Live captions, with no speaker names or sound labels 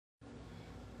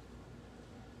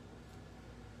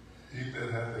that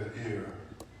hath an ear,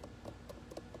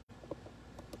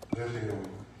 let him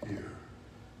hear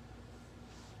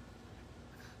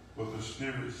what the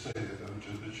Spirit saith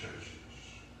unto the churches.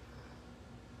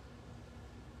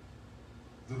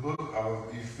 The book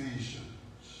of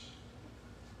Ephesians,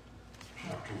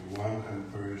 chapter 1 and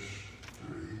verse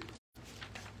 3,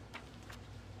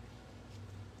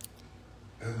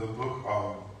 and the book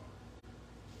of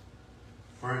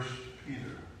 1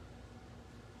 Peter,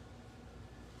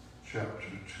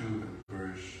 chapter 2 and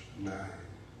verse 9.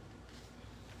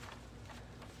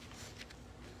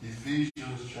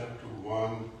 Ephesians chapter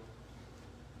 1,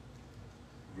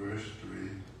 verse 3.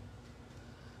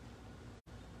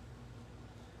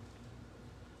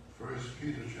 1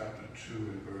 Peter chapter 2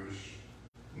 and verse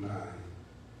 9.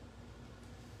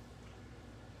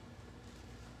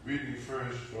 Reading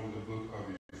first from the book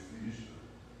of Ephesians.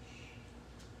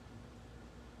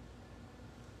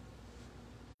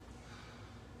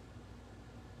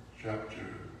 Chapter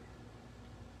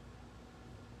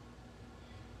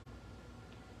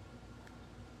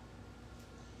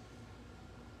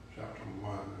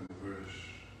 1 and verse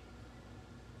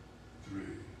 3.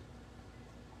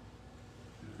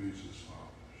 It reads as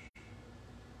follows.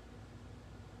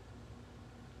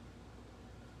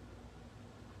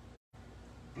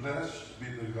 Blessed be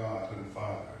the God and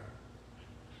Father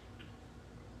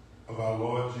of our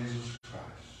Lord Jesus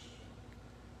Christ,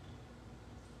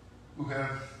 who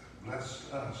hath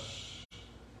blessed us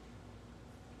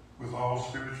with all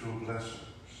spiritual blessings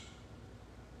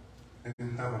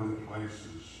in heavenly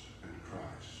places in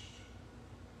Christ,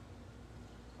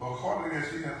 according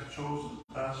as he hath chosen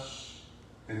us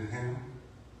in him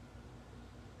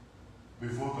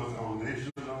before the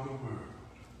foundation of the world.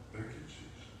 Thank you,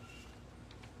 Jesus.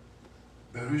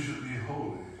 That we should be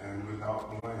holy and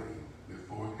without blame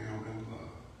before him in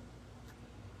love,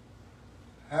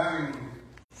 having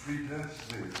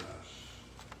predestinated us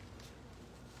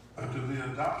unto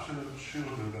the adoption of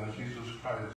children by Jesus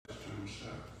Christ to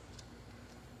himself,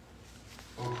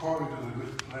 according to the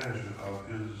good pleasure of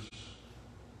his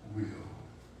will,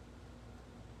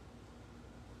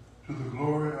 to the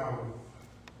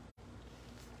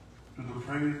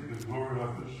praise of the glory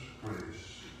of his grace,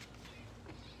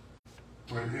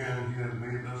 wherein he has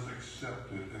made us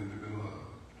accepted in the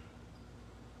beloved,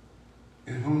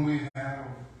 in whom we have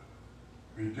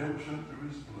redemption through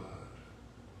his blood,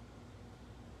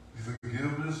 the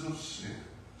forgiveness of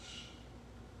sins,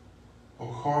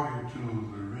 according to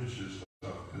the riches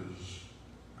of his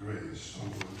grace.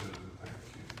 Someone said, thank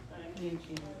you. Thank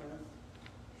you.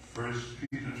 1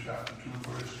 Peter chapter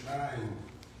 2, verse 9.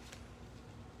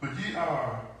 But ye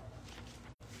are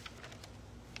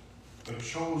a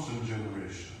chosen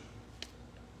generation,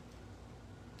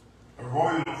 a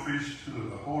royal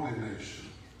priesthood, a holy nation,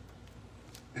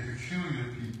 a peculiar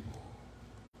people,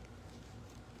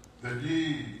 that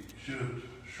ye should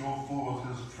show forth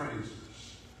his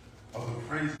praises, of the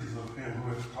praises of him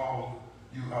who has called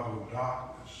you out of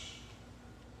darkness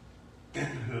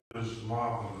into his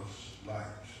marvelous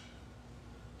light,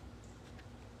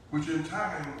 which in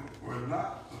time were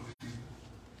not the people,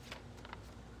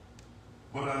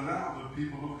 but are now the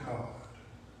people of God,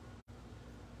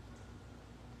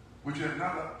 which had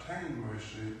not obtained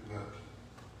mercy, but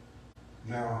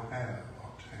now have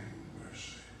obtained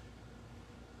mercy.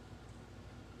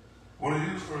 I want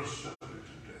to use for a subject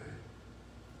today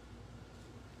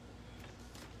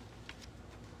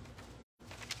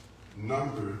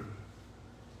numbered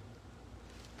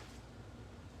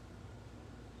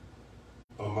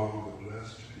among the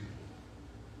blessed people.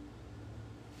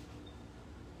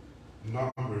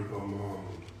 Numbered among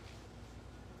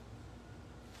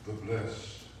the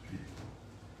blessed people.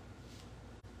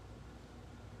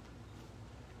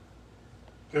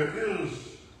 There is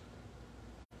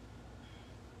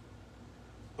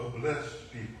a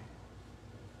blessed people.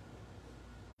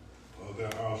 Or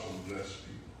there are some blessed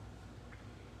people.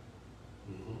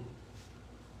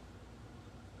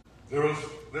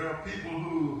 There are people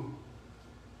who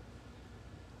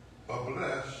are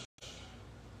blessed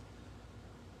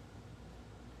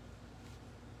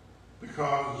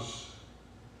because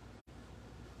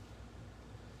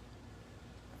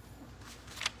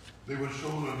they were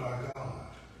chosen by God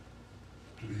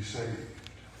to be saved.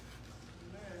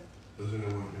 Amen. Does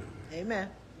anyone hear me? Amen.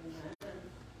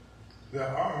 There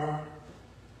are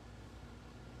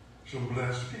some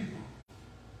blessed people.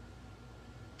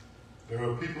 There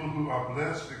are people who are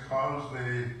blessed because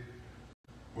they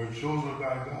were chosen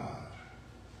by God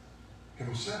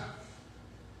himself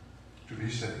to be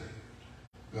saved.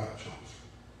 God chose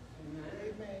them.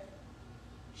 Amen.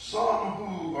 Some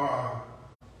who are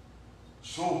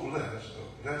so blessed,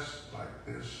 or blessed like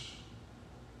this,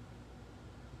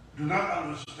 do not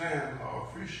understand or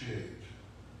appreciate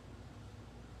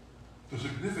the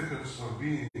significance of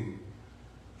being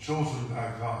chosen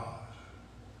by God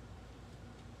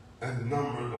and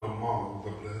numbered among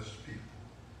the blessed people.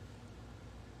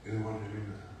 Anyone hear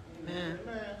me now? Amen.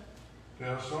 There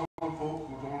are some folk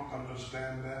who don't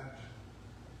understand that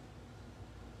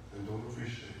and don't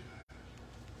appreciate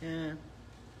that. Yeah.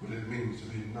 What it means to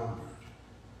be numbered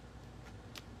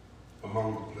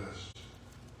among the blessed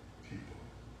people.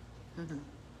 Mm-hmm.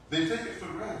 They take it for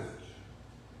granted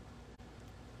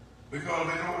because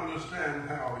they don't understand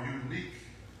how unique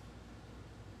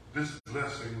this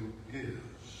blessing is.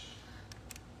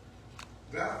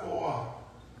 Therefore,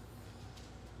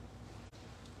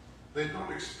 they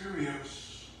don't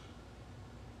experience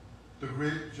the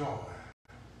great joy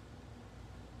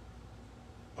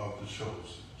of the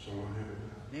chosen. Someone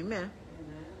hear me now? Amen.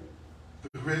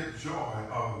 The great joy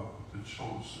of the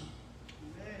chosen.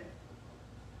 Amen.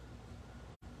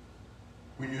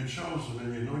 When you're chosen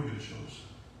and you know you're chosen,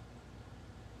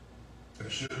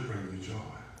 that should bring you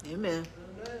joy. Amen.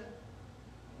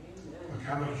 A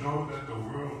kind of joy that the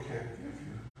world can't give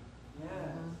you.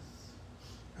 Yes.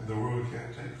 And the world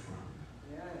can't take from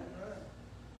you. Yeah.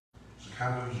 It's a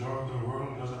kind of joy the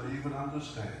world doesn't even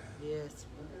understand. Yes.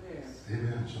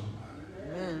 Amen, somebody.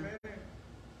 Amen.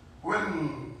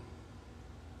 When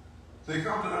they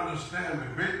come to understand the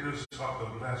greatness of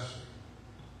the blessing,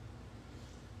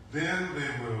 then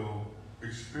they will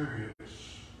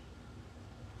experience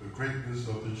the greatness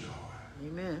of the joy.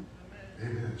 Amen.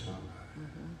 Amen, somebody.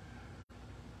 Mm-hmm.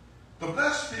 The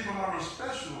blessed people are a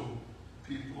special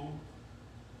people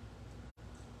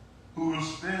who will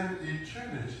spend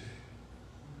eternity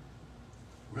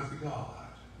with God.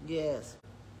 Yes.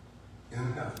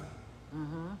 In heaven.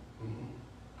 Mm-hmm. Mm-hmm.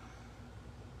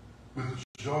 With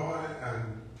joy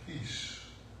and peace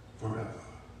forever.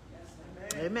 Yes,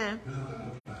 amen. Isn't that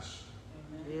a blessing?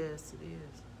 Yes, it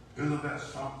is. Isn't that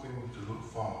something to look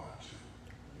forward to?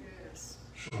 Yes.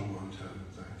 Someone tell them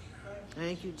thank you.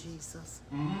 Thank you, Jesus.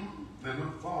 Mm-hmm. They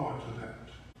look forward to that.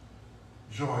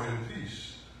 Joy and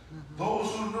peace. Mm-hmm.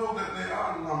 Those who know that they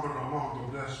are numbered among the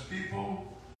blessed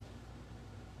people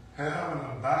have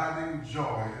an abiding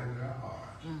joy in their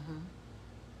heart. Mm-hmm.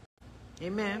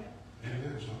 Amen.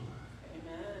 Amen, somebody.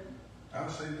 Amen. I'll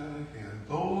say that again.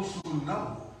 Those who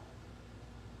know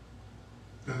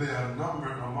that they are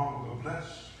numbered among the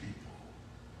blessed people,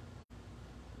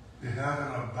 they have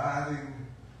an abiding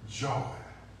joy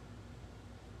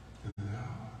in their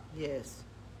heart. Yes.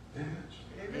 Amen.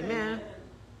 Amen.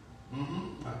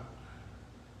 Mm-hmm.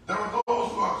 There are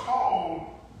those who are called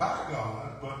by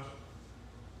God, but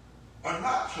are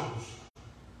not chosen.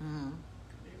 Mm-hmm.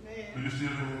 Do you still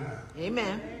hear me now?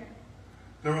 Amen.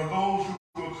 There are those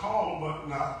who are called but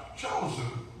not chosen.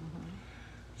 Mm-hmm.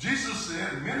 Jesus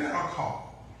said, many are called,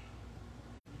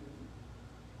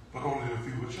 but only a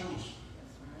few are chosen.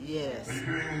 Yes. Are you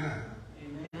hearing me now?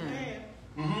 Amen.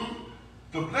 Mm-hmm.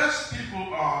 The blessed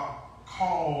people are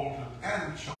called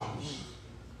and chosen.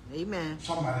 Amen.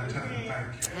 Somebody tell me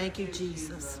thank you. Thank you,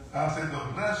 Jesus. I say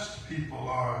the blessed people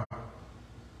are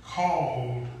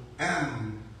called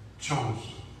and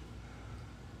chosen.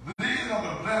 These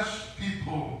are the blessed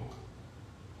people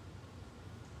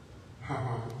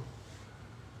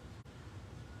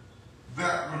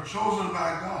that were chosen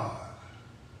by God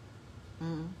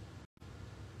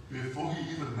before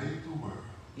he even made the world.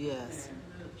 Yes.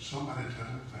 Somebody tell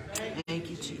him thank you. Thank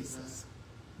you, Jesus.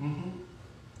 Mm-hmm.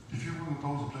 If you're one of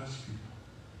those blessed people,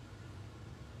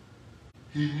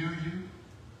 he knew you,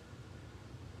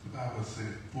 the Bible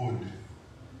said, foreknew.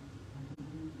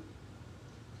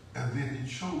 And then he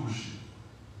chose you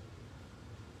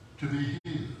to be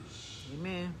his.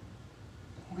 Amen.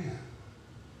 When?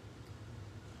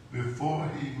 Before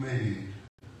he made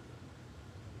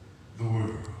the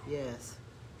world. Yes.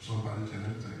 Somebody tell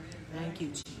him thank you. Thank you,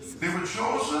 Jesus. They were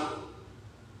chosen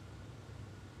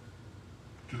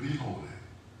to be holy.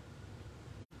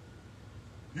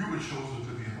 You were chosen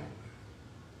to be holy.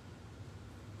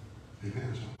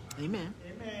 Amen. Somebody. Amen.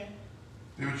 Amen.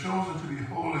 They were chosen to be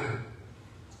holy.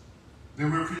 They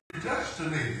were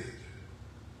predestinated.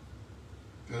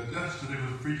 Their destiny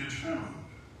was predetermined.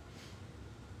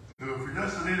 They were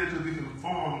predestinated to be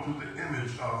conformed to the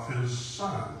image of his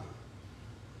Son.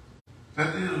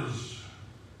 That is,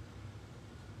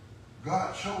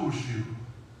 God chose you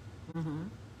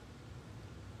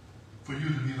for you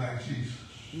to be like Jesus.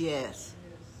 Yes.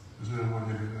 Is there anyone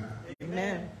here now?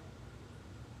 Amen.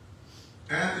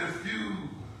 And if you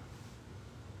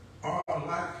are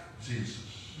like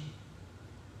Jesus,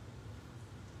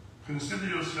 consider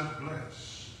yourself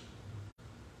blessed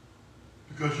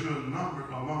because you are numbered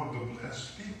among the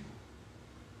blessed people.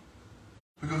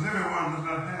 Because everyone does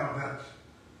not have that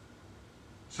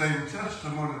same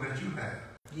testimony that you have.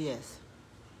 Yes.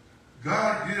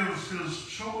 God gives his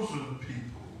chosen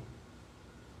people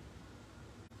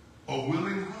a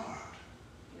willing heart.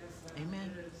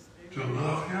 Amen. To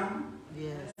love him.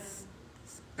 Yes.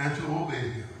 And to obey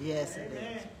him. Yes, it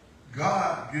is.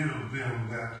 God gives them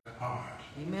that heart.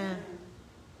 Amen.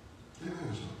 Amen,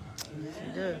 somebody. Yes,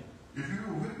 you do. If you're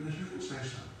a witness, you can say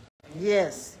something.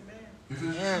 Yes. If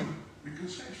it's true, you can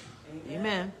say something.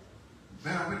 Amen.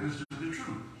 Bear witness to the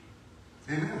truth.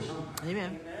 Amen, somebody.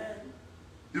 Amen.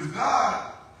 If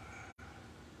God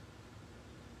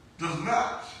does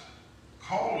not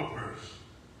call a person,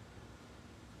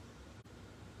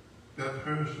 that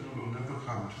person will never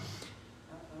come to him.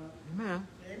 Amen.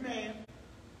 Amen.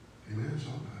 Amen,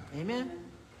 somebody. Amen.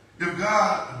 If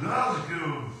God does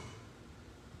give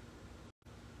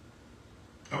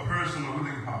a person a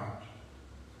willing heart,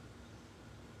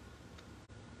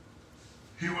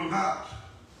 he will not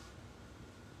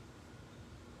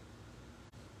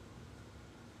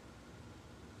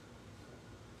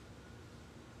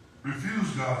refuse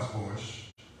God's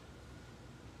voice,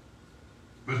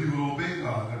 but he will obey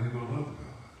God and he will love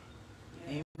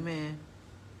God. Amen.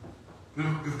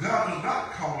 If God does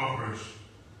not call a person,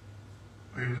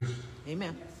 are you listening?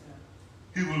 Amen.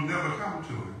 He will never come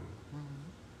to him.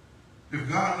 If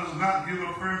God does not give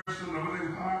a person a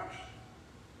willing heart,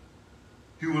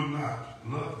 he will not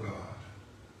love God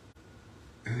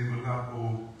and he will not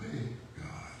obey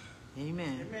God.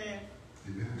 Amen. Amen.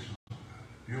 Amen.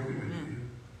 You don't give it to you.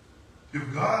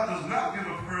 If God does not give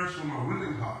a person a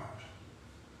willing heart,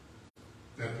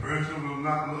 that person will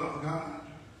not love God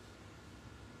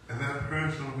and that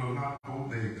person will not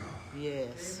obey God.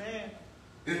 Yes. Amen.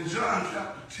 In John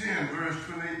chapter 10, verse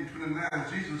 28 and 29,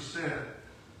 Jesus said,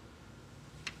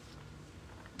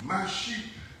 "My sheep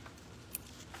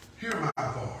hear my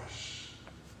voice."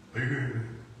 Are you hearing me?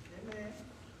 Amen.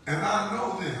 "And I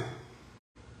know them,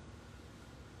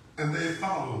 and they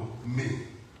follow me."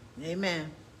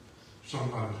 Amen.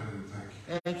 Somebody tell him thank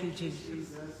you. Thank you, Jesus.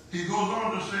 He goes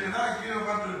on to say, "And I give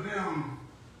unto them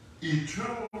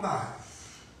eternal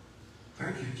life."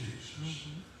 Thank you, Jesus.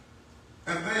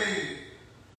 "And they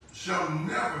shall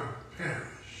never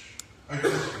perish." Are you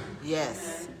listening?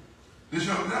 Yes. "They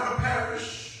shall never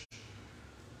perish,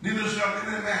 neither shall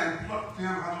any man pluck them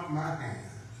out of my hand."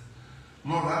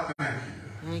 Lord, I thank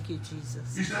you. Thank you,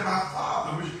 Jesus. He said, "My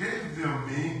Father, which gave them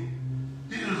me,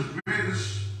 he is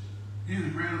greatest, he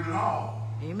is greater than all.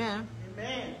 Amen.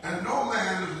 Amen. And no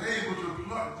man is able to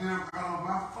pluck them out of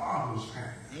my Father's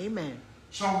hand." Amen.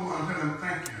 Someone tell him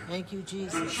thank you. Thank you, The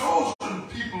Jesus. chosen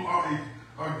people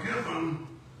are given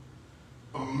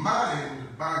a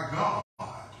mind by God.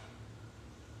 Are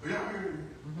y'all hearing me?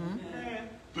 Amen.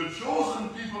 The chosen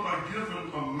people are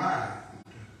given a mind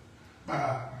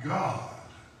by God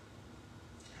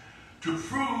to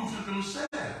prove to themselves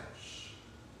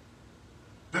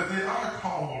that they are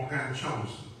called and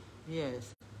chosen.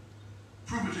 Yes.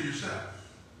 Prove it to yourself.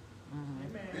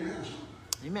 Amen. Amen.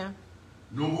 Amen.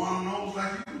 No one knows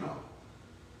like you know.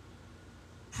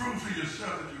 Prove to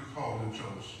yourself that you're called and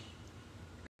chosen.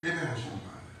 Amen,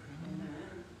 somebody.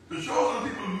 Amen. The chosen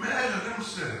people measure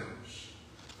themselves.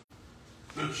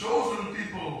 The chosen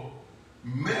people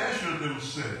measure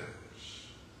themselves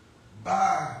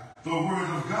by the word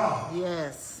of God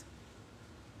Yes.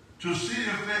 to see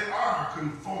if they are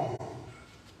conformed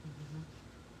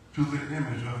to the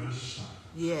image of his Son.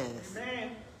 Yes.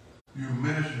 Amen. You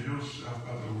measure yourself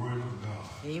by the word of God.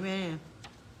 Amen.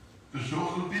 The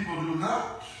chosen people do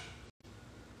not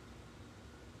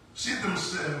see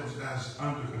themselves as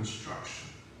under construction.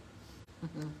 You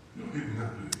don't even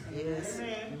have to. Yes.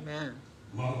 Amen. Amen.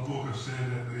 A lot of folk have said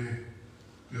that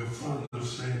they're fond of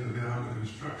saying that they're under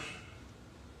construction.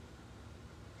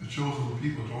 The chosen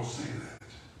people don't say that.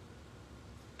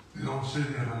 They don't say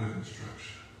they're under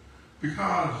construction.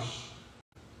 Because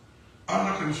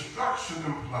under construction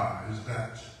implies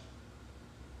that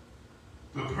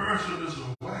the person is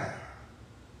aware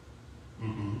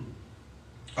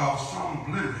of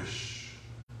some blemish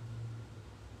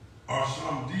or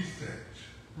some defect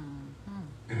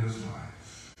in his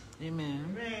life. Amen.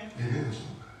 Amen.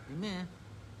 Amen.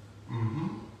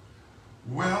 Amen.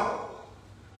 Well,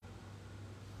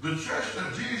 the church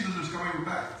that Jesus is coming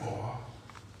back for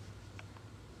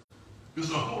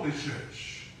is a holy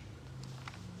church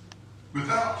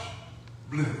without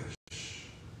blemish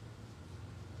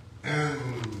and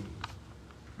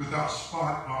without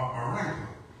spot or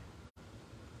wrinkle.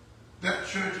 That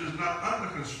church is not under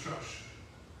construction.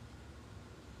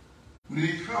 When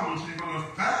he comes, he's going to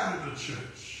find a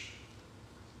church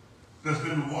that's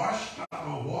been washed out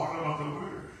of the water of the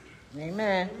word.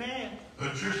 Amen. Amen. A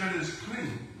church that is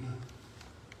clean,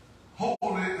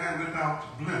 holy, and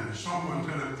without blemish. Someone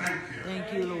tell him thank you.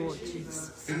 Thank you, Lord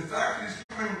Jesus. In fact, he's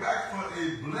coming back for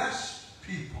a blessed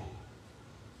people.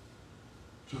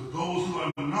 To those who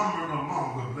are numbered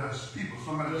among the blessed people.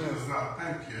 Somebody Yes. says, God,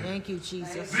 thank you. Thank you,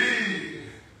 Jesus. The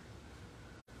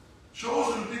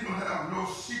chosen people have no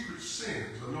secret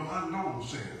sins or no unknown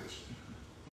sins.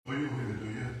 Oh, you don't hear me,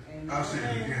 do you? I'll say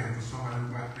it again for somebody who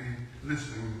might be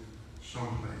listening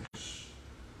someplace.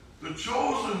 The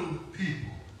chosen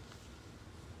people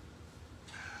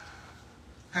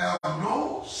have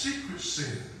no secret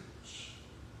sins.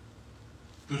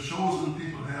 The chosen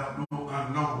people have no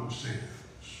unknown sins.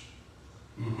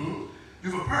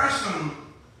 If a person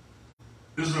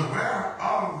is aware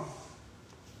of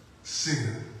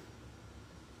sin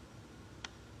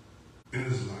in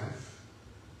his life,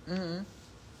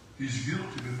 he's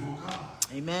guilty before God.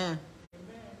 Amen.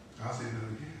 I'll say that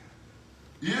again.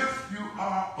 If you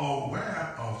are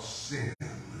aware of sin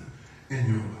in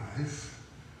your life,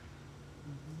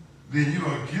 then you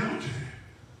are guilty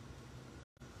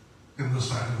in the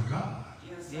sight of God.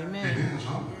 Yes, Amen. Amen,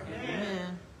 somebody.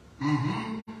 Amen.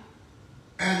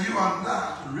 And you are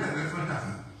not ready for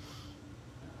heaven.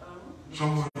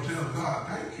 Someone tell God,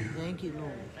 thank you. Thank you,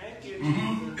 Lord. Thank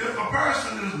you. If a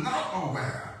person is not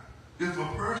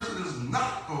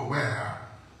aware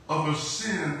of a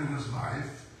sin in his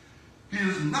life, he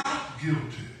is not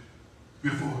guilty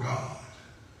before God.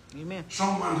 Amen.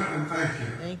 Someone tell him thank you.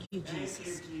 Thank you,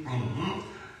 Jesus.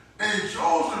 A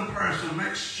chosen person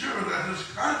makes sure that his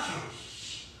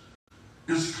conscience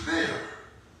is clear.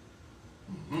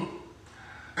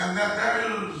 And that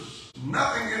there is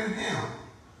nothing in him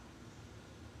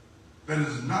that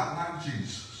is not like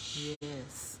Jesus.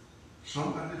 Yes.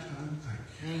 Somebody tell him thank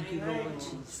you. Thank you, Lord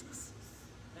Jesus.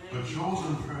 A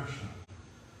chosen person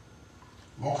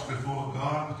walks before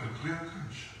God with a clear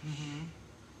conscience.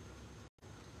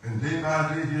 And day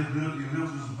by day he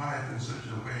lives his life in such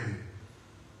a way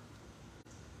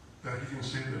that he can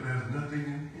say that there's nothing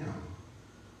in him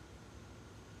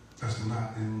that's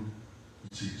not in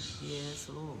Jesus. Yes,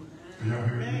 Lord. Y'all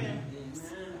hear me?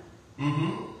 Yes.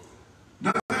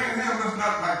 Nothing in him that's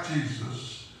not like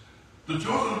Jesus. The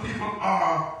chosen people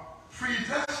are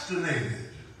predestinated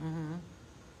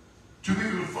to be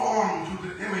conformed to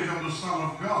the image of the Son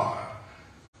of God.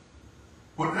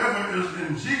 Whatever is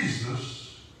in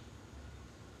Jesus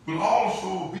will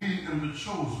also be in the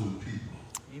chosen people.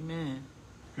 Amen.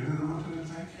 Can anyone tell me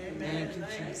thank you? Thank you,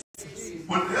 Jesus.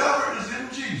 Whatever is in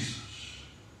Jesus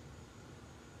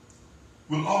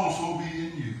will also be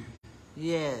in you.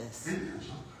 Yes. Amen,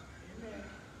 somebody.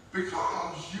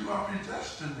 Because you are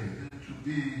predestinated to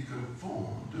be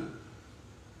conformed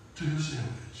to his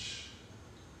image.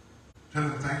 Tell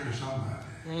him thank you, somebody.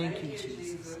 Thank you,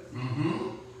 Jesus.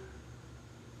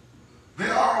 They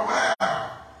are aware,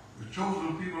 the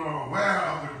chosen people are aware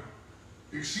of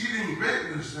the exceeding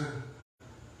greatness and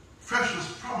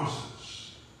precious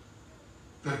promises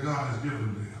that God has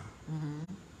given them.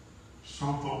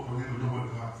 Some folk don't even know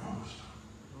what God promised them.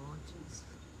 Lord Jesus.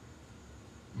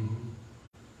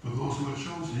 But those who are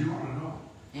chosen, you ought to know.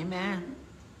 Amen.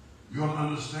 You ought to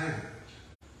understand.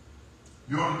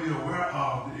 You ought to be aware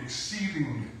of the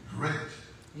exceeding great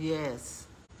Yes.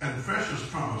 and precious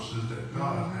promises that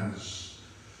God has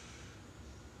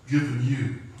given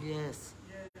you. Yes.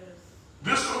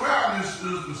 This awareness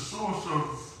is the source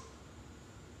of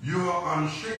your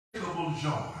unshakable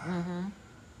joy.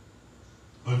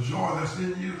 A joy that's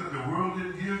in you that the world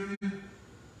didn't give you,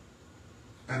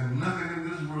 and nothing in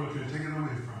this world can take it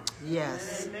away from you.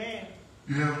 Yes. Amen.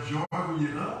 You have joy when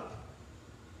you're up.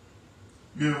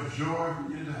 You have joy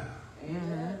when you're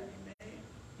down.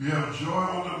 You have joy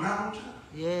on the mountain.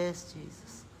 Yes,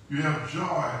 Jesus. You have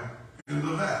joy in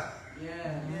the valley.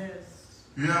 Yes.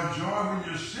 You have joy when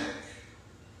you're sick.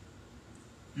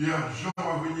 You have joy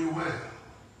when you're well.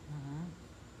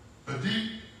 A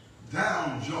deep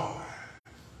down joy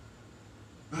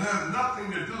that has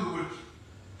nothing to do with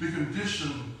the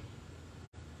condition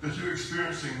that you're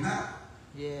experiencing now.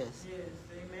 Yes. Yes.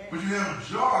 Amen. But you have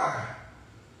joy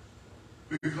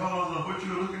because of what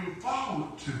you're looking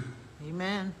forward to.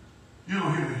 Amen. You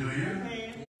don't hear me, do you?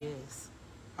 Amen. Yes.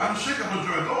 Unshakable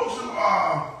joy. Those who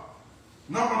are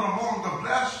numbered among the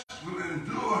blessed will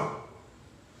endure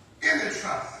any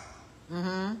trial.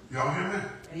 Y'all hear me?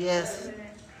 Yes.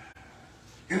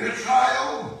 Any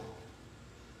trial,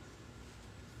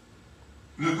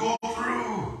 will go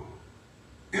through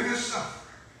any suffering.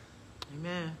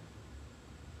 Amen.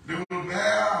 They will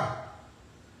bear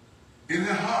any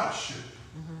hardship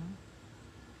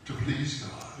to please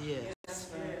God. Yes.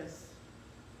 Yes.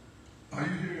 Are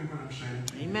you hearing what I'm saying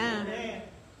to you. Amen. Amen.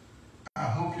 I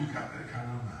hope you got that kind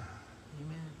of mind.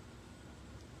 Amen.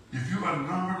 If you are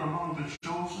numbered among the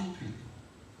chosen people,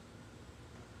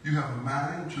 you have a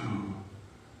mind to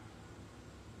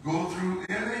go through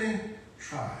any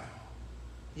trial,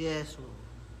 Yes, Lord.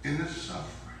 any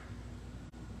suffering,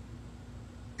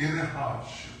 any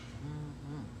hardship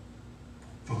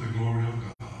for the glory of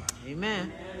God.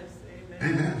 Amen. Yes.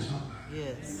 Amen. Amen, somebody.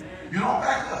 Yes. You don't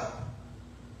back up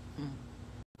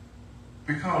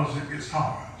because it gets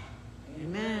hard.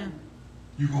 Amen.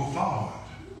 You go forward,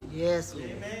 Yes, Lord.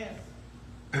 Amen.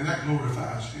 and that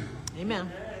glorifies Him.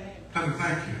 Amen. Tell Him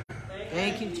thank you.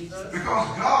 Thank you, Jesus.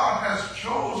 Because God has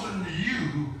chosen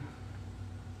you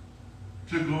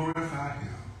to glorify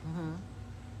Him.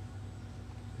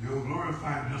 You're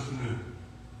glorifying just when the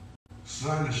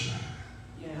sun is shining.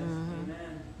 Yes.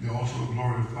 Amen. You're also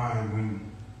glorifying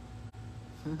when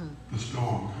the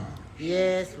storm comes.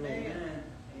 Yes, Lord. Amen.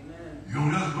 Amen. You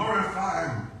don't just glorify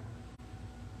Him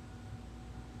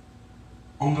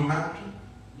on the mountain.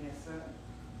 Yes, sir.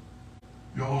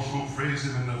 You also praise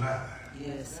Him in the valley.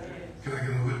 Yes. Can I get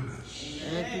a witness?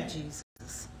 Thank you,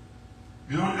 Jesus.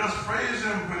 You don't just praise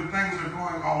Him when things are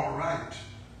going all right.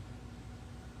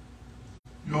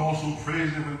 You also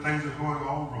praise Him when things are going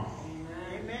all wrong.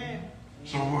 Amen.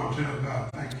 Someone tell God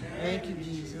thank you. Thank you,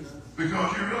 Jesus.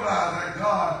 Because you realize that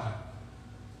God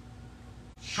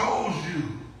chose you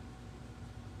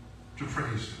to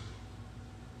praise Him.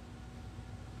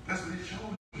 That's what He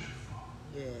chose you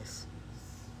for, Yes.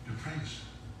 to praise Him.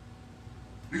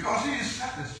 Because He is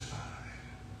satisfied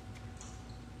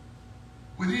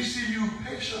when He see you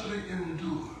patiently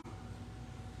endure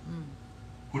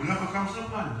whatever comes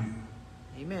upon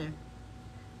you Amen.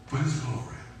 for His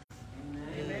glory.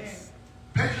 Amen. Yes.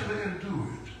 Patiently endure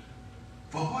it.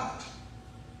 For what?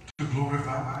 To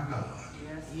glorify my God.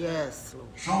 Yes. Yes, Lord.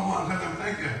 Someone tell Him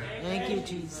thank you. Thank you,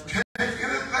 Jesus. Take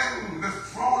anything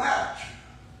that's thrown at you.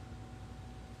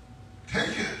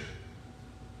 Take it.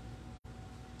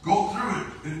 Go through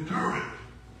it. Endure it.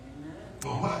 Amen. For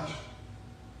what?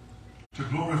 To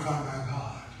glorify my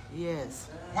God. Yes.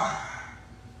 Why?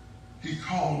 He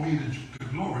called me to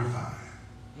glorify Him.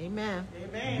 Amen.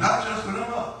 Amen. Not just when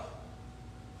I'm up,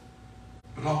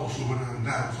 but also when I'm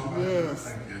down. Somebody tell Him Yes.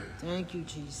 thank you. Thank you,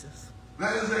 Jesus.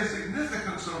 There is a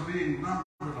significance of being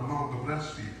numbered among the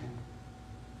blessed people.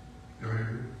 You hear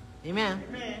me? Amen.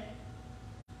 Amen.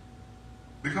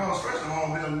 Because first of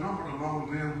all, they are numbered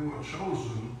among them who are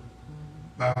chosen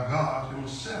by God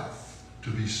Himself to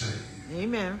be saved.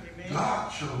 Amen. Amen.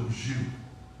 God chose you,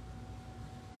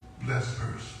 blessed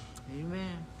person.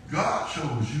 Amen. God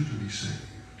chose you to be saved.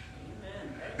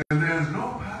 Amen. And there's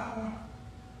no power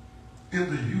in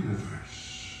the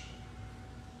universe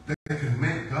that can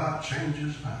make God change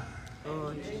His mind. Oh,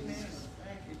 Amen. Jesus.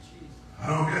 Thank you, Jesus. I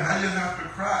don't care how you have to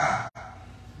cry,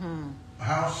 Hmm.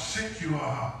 how sick you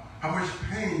are, how much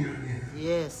pain you're in.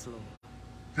 Yes, Lord.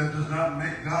 That does not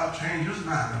make God change His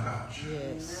mind about you.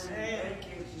 Yes. Thank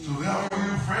you, Jesus. So therefore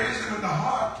you praise Him in the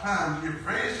hard times, you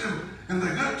praise Him in the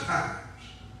good times.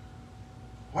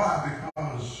 Why?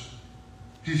 Because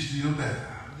He's still there.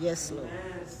 Yes, Lord.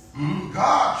 Yes.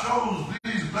 God chose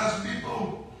these blessed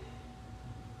people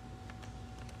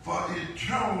for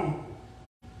eternal,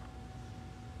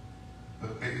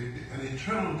 an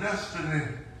eternal destiny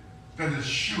that is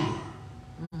sure.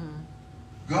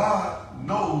 God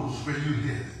knows where you're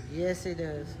headed. Yes, He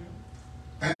does.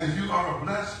 And if you are a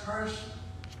blessed person,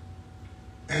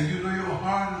 and you know your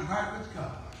heart is right with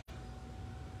God,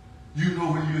 you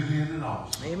know where you're headed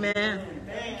also. Amen.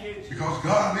 Thank you, Jesus. Because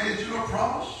God made you a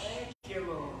promise, Thank you,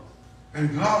 Lord.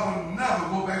 and God will never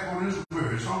go back on His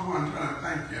word. Someone tell Him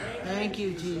thank you. Thank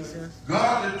you, Jesus.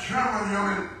 God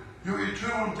determined your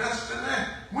eternal destiny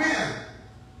when?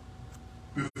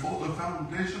 Before the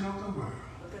foundation of the world.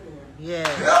 Look at there. Yes.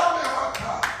 Tell me what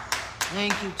power.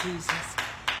 Thank you, Jesus.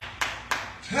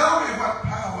 Tell me what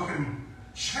power can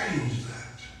change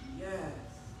that. Yes.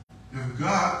 If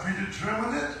God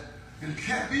predetermined it, it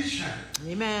can't be changed.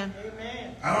 Amen.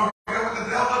 Amen. I don't care what the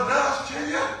devil does to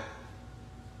you.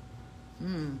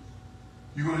 Hmm.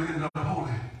 You're going to end up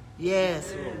holy.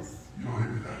 Yes, Lord. Yes. You don't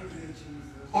hear me that Thank you, way. Jesus.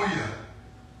 Oh yeah.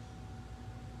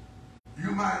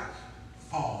 You might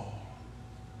fall,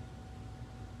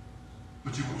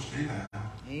 but you won't stay down.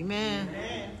 Amen.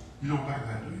 Amen. You don't like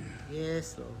that, do you?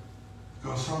 Yes, Lord.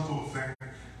 Because some folk think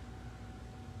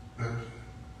that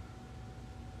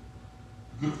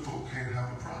good folk can't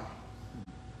have a problem.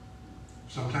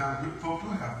 Sometimes good folk do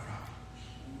have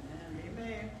problems.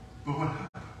 Amen. But what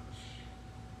happens?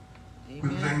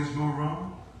 When Amen. things go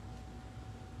wrong,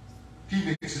 He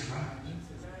makes it right.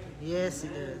 Yes, He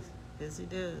does. Yes, He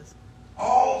does.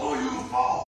 although you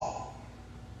fall,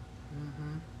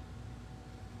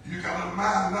 you got a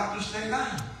mind not to stay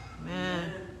down.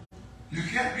 Amen. You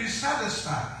can't be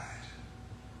satisfied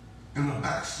in a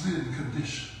backslidden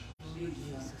condition.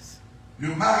 Jesus.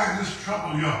 Your mind is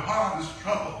troubled. Your heart is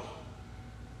troubled.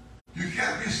 You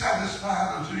can't be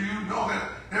satisfied until you know that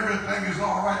everything is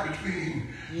all right between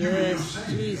you and your Yes,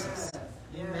 Savior. Jesus.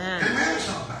 Amen. Amen,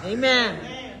 somebody.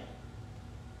 Amen.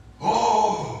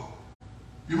 Oh,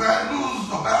 you might lose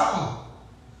the battle.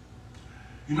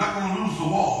 You're not going to lose the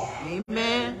war.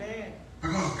 Amen.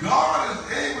 Because God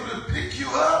is able to pick you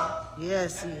up.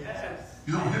 Yes, He is.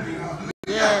 You don't hit me now, do you?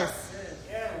 Yes.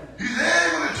 He's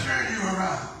able to turn you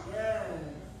around.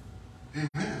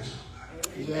 Amen,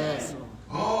 somebody. Yes, Lord.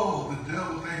 Oh, the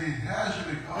devil thinks he has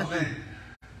you because he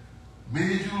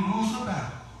made you lose the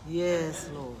battle. Yes,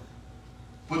 Lord.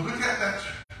 But look at that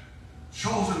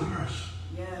chosen person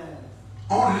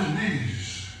on his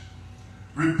knees,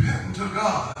 repenting to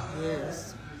God,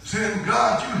 Yes. saying,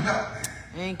 God, you help me.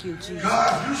 Thank you, Jesus.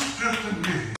 God, you strengthen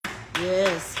me.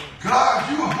 Yes. God,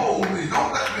 you hold me.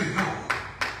 Don't let me go.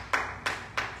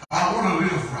 I want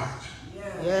to live right.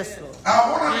 Yes, Lord.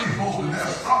 I want to be holy.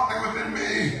 There's something within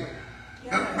me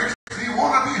that makes me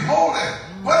want to be holy.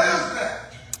 What is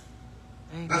that?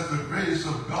 That's the grace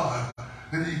of God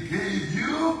that He gave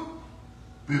you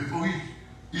before He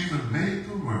even made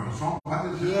the world.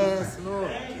 Somebody say Yes, that.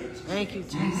 Lord. Thank you,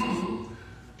 Jesus.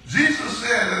 Jesus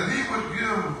said that He would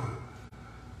give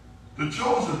the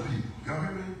chosen people. Y'all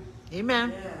hear me?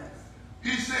 Amen.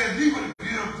 He said He would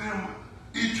give them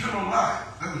eternal life.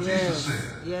 That's what Jesus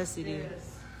said. Yes, it is.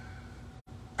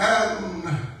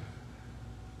 And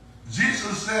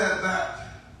Jesus said that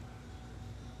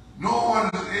no one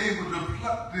is able to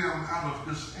pluck them out of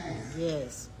His hand.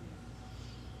 Yes.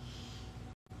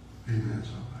 Amen,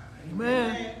 somebody.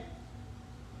 Amen.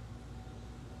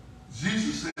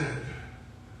 Jesus said,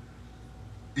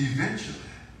 eventually,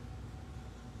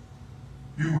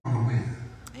 you will win.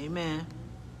 Amen.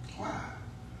 Why?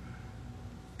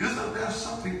 Isn't there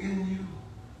something in you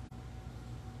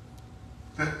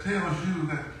that tells you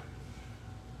that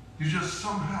you just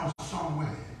somehow, some way,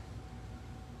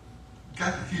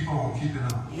 got to keep on keeping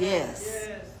on? Yes.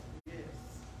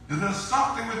 Is there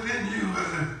something within you,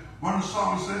 as one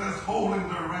song said, that's holding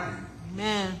the rein?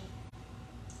 Amen.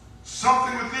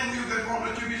 Something within you that won't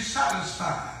let you be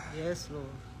satisfied Yes, Lord.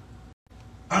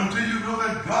 until you know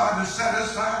that God is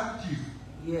satisfied with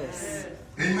you. Yes.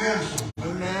 Amen, somebody.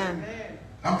 Amen.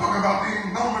 I'm talking about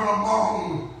being numbered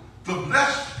among the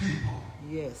blessed people.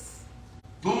 Yes.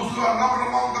 Those who are numbered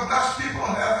among the blessed people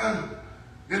have an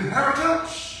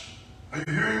inheritance. Are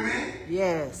you hearing me?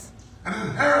 Yes. An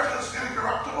inheritance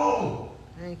incorruptible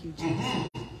Thank you, Jesus.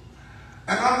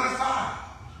 and undefiled.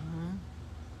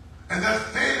 And that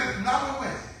fadeth not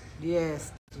away.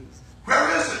 Yes, Jesus.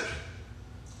 Where is it?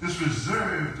 It's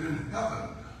reserved in heaven.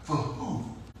 For who?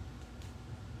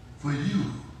 For you,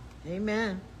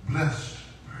 Amen. blessed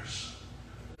person.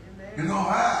 You know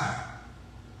why?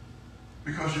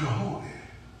 Because you're holy.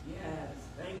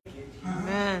 Thank you.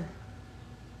 Amen.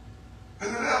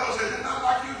 And the devil said, did not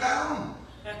knock you down?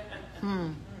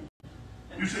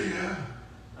 You say, yeah.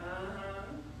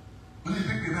 But he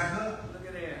picked me back up. Look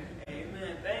at there.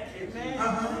 Amen. Thank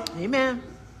you. Amen.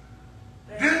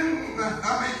 Didn't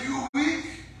I make you weak?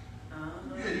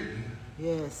 Yeah, you did.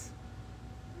 Yes.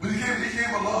 But he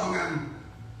came along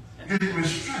and gave me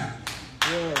strength.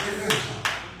 Yes. Amen.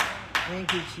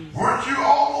 Thank you, Jesus. Weren't you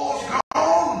almost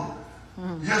gone?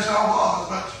 Yes, I was,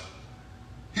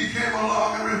 but he came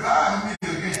along and revived me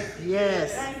again.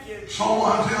 Yes. Thank you.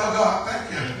 Someone tell God,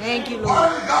 thank you. Thank you, Why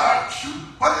Lord. did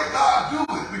God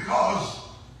do it? Because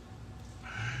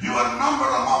you are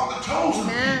numbered among the chosen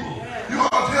people. You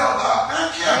ought to tell God,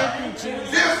 thank you. Thank you, Jesus.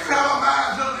 If you have a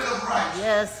mind to live right,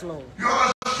 Yes, Lord. you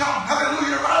ought to shout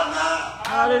hallelujah right now.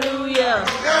 Hallelujah.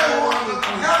 Everyone that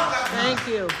have that mind. Thank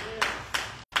you.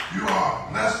 You are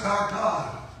blessed by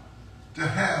God to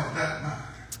have that mind.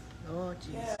 Lord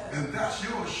Jesus. And that's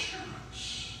your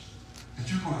assurance that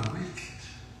you're going to make it.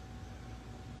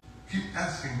 Keep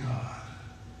asking God,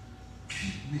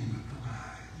 keep me with the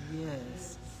mind.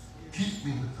 Yes. Keep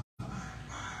me with the mind.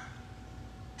 Why?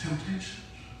 Temptations,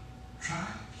 trials,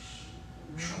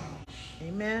 troubles.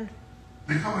 Amen.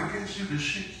 They come against you to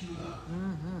shake you up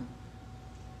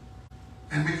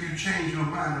and make you change your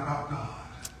mind about God.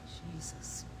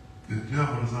 Jesus. The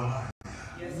devil is a liar.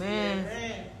 Yes, Amen.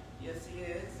 he is. Yes, he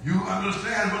is. You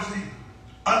understand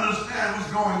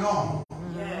what's going on.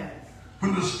 Yes.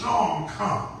 When the storm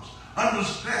comes,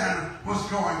 understand what's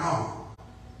going on.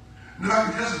 And if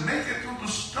I can just make it through the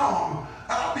storm,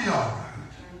 I'll be all right.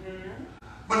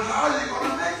 But how are you going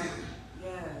to make it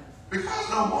Because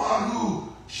the one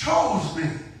who chose me,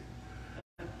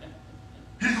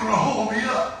 he's going to hold me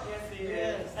up. Yes, he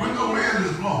is. When the wind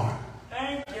is blowing,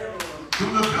 Thank you, Lord.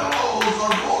 when the billows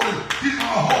are rolling, he's going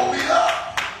to hold me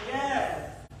up.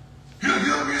 Yes. He'll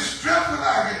give me strength when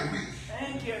I get weak.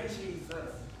 Thank you, Jesus.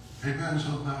 Amen,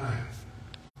 somebody.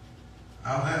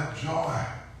 I'll have joy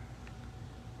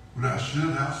when I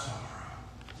should have sorrow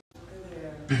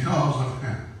because of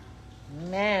him.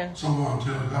 Amen. Someone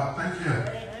tell God, thank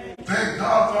you. Thank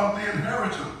God for the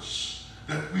inheritance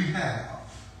that we have.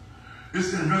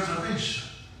 It's in reservation.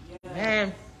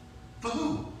 Amen. For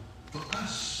who? For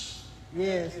us.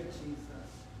 Yes. Thank you,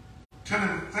 Jesus. Tell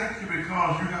him, thank you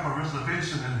because you have a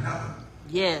reservation in heaven.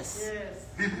 Yes. Yes.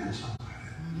 Amen, somebody.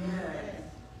 Yes.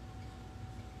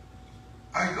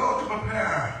 I go to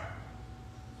prepare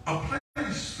a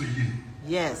place for you.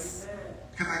 Yes.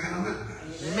 Can I get a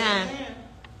witness? Amen.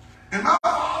 In my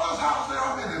Father's house there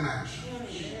are many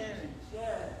mansions.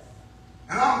 Yes.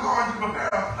 And I'm going to prepare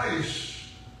a place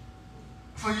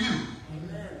for you.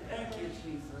 Amen. Thank you,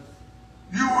 Jesus.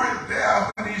 You weren't there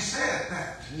when he said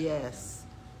that. Yes.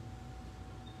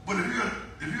 But if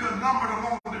you're numbered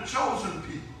among the chosen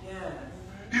people, Yes.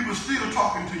 he was still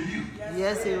talking to you.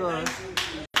 Yes, he was. Thank you,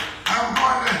 Jesus. I'm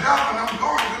going to heaven. I'm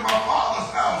going to my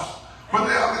Father's house where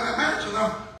there are many mansions.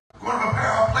 I'm going to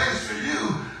prepare a place for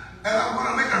you. And I'm going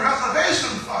to make a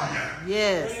reservation for you.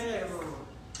 Yes. Thank you,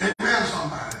 Lord. Amen,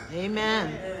 somebody.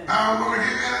 Amen. I'm going to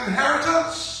give you an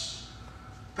inheritance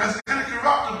that's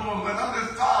incorruptible and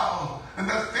undefiled and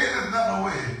that fadeth not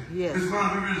away. Yes. It's going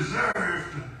to be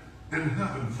reserved in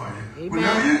heaven for you. Amen.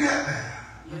 Whenever you get there,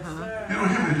 Yes, sir. you don't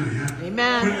hear me, do you?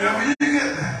 Amen. Whenever you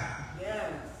get there,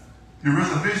 Yes. your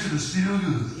reservation is still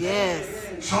good.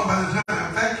 Yes. Somebody tell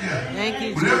them, thank you. Thank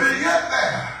you, Whenever Jesus. you get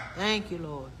there, Thank you,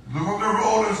 Lord. look on the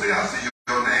roll and say, I see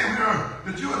your name here,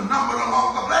 that you are numbered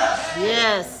among the blessed.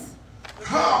 Yes.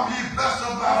 Come, ye blessed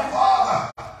of my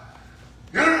Father.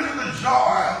 Enter into the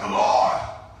joy of the Lord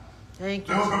Thank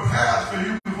that was you. prepared for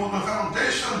you before the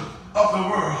foundation of the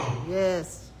world.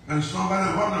 Yes. And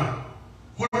somebody wonder,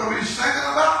 what are we singing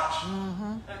about?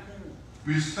 Mm-hmm.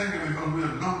 We're singing because we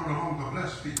are numbered among the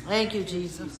blessed people. Thank you,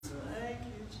 Jesus. Thank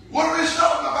you, Jesus. What are we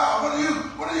shouting about?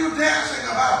 What are you dancing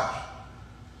about?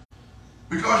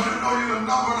 Because you know you are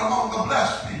numbered among the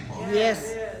blessed people. Yes.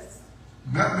 Yes.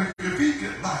 That makes your feet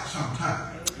get light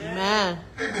sometimes. Amen.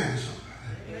 Amen, somebody.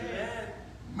 Amen.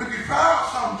 Make you cry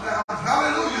out sometimes.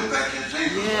 Hallelujah. Thank you,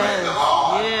 Jesus. Praise the Yes.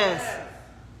 Lord. Yes.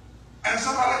 And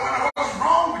somebody wonder what's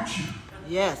wrong with you.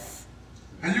 Yes.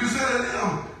 And you said to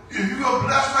them, if you are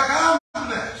blessed like I'm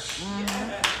blessed,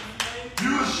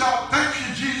 you will shout, thank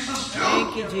you, Jesus, too.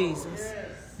 Thank you, Jesus.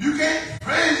 You can't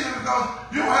praise him because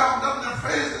you don't have nothing to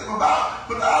praise him about,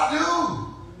 but I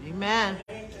do. Amen.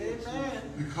 Amen.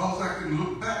 Because I can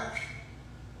look back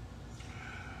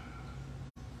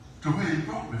to where he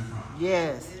brought me from.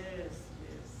 Yes. Yes. Yes.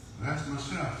 And ask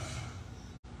myself,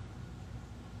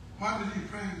 why did he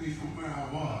bring me from where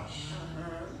I was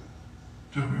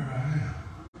to where I am?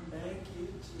 Thank you,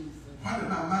 Jesus. Why did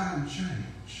my mind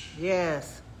change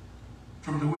Yes.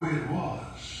 from the way it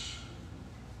was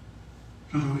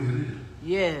to the way it is?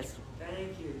 Yes.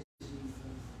 Thank you, Jesus.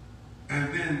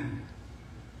 And then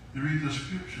you read the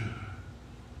scripture,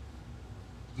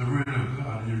 the word of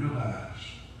God, and you realize,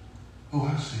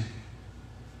 oh, I see.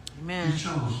 Amen. He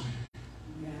chose me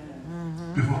Yes.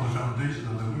 Mm-hmm. before the foundation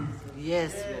of the world.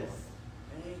 Yes. Yes.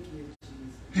 Thank you,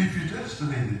 Jesus. He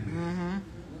predestinated me. Mm-hmm.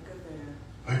 Look at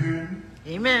that. Are you hearing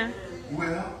me? Amen.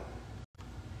 Well,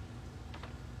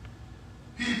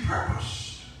 he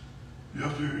purposed. You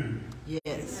have to hear me.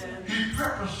 Yes. Amen. He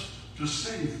purposed to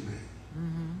save me.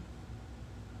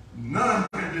 Mm-hmm. None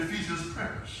can defeat his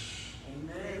purpose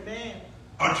Amen.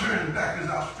 or turn back his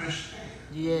outstretched hand.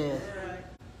 Yes.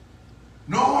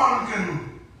 No one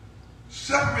can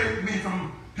separate me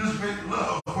from his great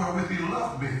love wherewith he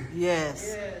loved me. Yes.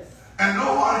 Yes. And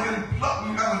no one can pluck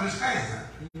me out of his hand.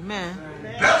 Amen.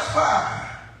 Amen. That's why,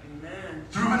 Amen.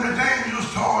 through many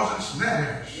dangers, toils, and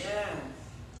snares, Yes.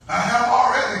 I have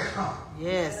already come.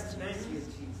 Yes. Thank you,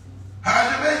 Jesus.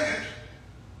 How'd you make it?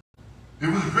 It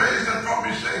was grace that brought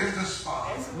me safe this far.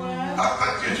 That's Mm-hmm. right.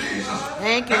 I thank you, Jesus.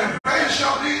 Thank you. And grace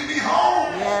shall lead me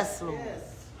home. Yes, Lord.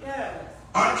 Yes. Yes.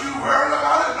 Aren't you worried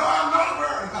about it? No, I'm not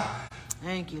worried about it.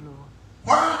 Thank you, Lord.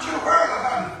 Why aren't you worried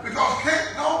about it? Because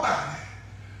can't nobody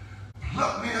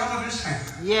pluck me out of his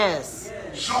hand. Yes.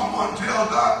 Someone tell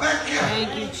God, thank you.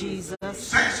 Thank you, Jesus.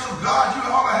 Saints of God, you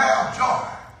ought to have joy.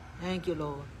 Thank you,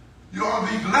 Lord. You ought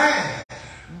to be glad.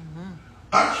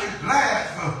 Aren't you glad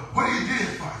for what he did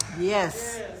for you?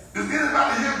 Yes. Yes. Is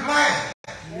anybody here glad?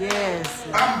 Yes.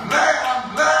 I'm glad.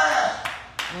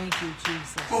 Thank you,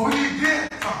 Jesus. for what he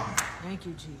did for me. Thank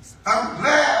you, Jesus. I'm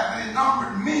glad he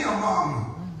numbered me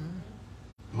among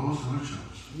those who are chosen.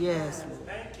 Yes, Lord.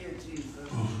 Thank you, Jesus. Those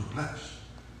who are blessed.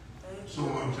 So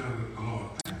I'm telling the Lord,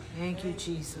 thank you. Thank you,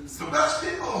 Jesus. The blessed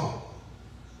people.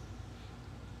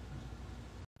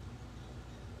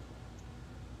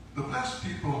 The blessed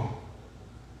people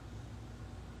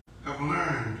have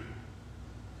learned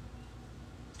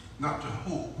not to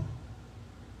hope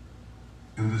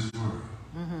in this world.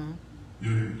 Mm-hmm. You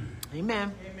hear me?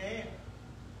 Amen. Amen.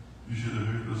 You should have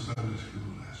heard the Sunday school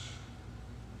lesson.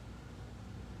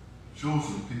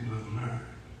 Chosen people have learned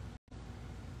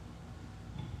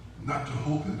not to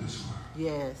hope in this world.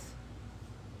 Yes.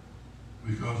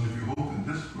 Because if you hope in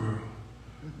this world,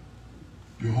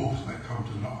 your hopes might come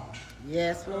to naught.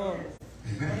 Yes, Lord.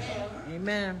 Amen.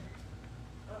 Amen.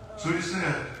 So he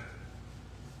said,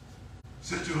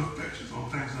 set your affections on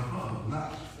things above,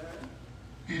 not.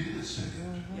 He did say it.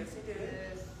 Yes, he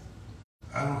did.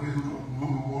 I don't care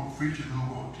who won't preach it,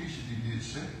 who won't teach it, he did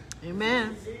say it.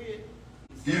 Amen.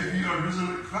 If you are risen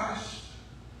with Christ,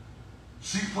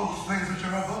 seek those things which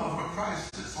are above, where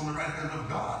Christ sits on the right hand of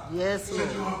God. Yes, Lord.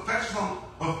 Set your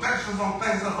affections on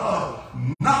things above,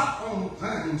 not on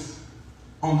things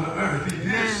on the earth. He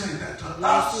did say that to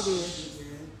Yes, he us,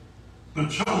 the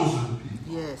chosen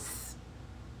people. Yes.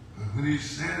 And when he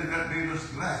said it, that made us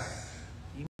glad.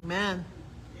 Amen.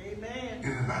 Amen.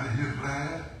 Anybody here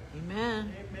glad?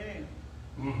 Amen. Amen.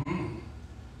 Mm-hmm.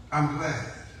 I'm glad.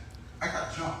 I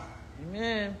got joy.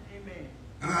 Amen. Amen.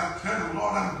 And I tell the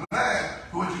Lord, I'm glad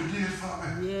for what you did for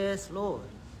me. Yes, Lord.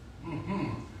 Mm-hmm.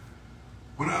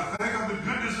 When I think of the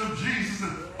goodness of Jesus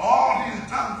and all he's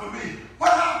done for me,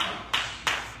 what happens?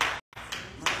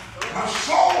 My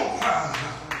soul cries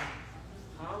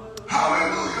out.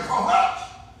 Hallelujah. For what?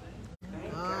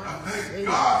 I thank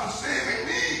God for saving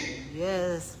me.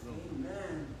 Yes.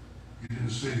 Amen. He didn't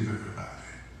save everybody,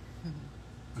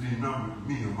 but he numbered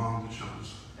me among the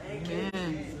chosen.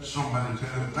 Amen. Somebody tell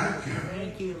him, thank you.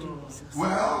 Thank you, Jesus.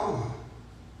 Well,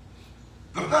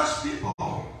 the blessed people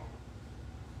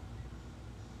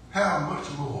have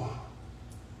much more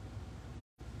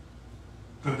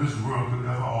than this world could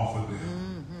ever offer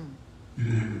them. You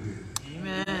didn't hear me, did you?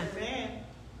 Amen. Amen.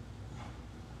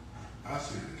 I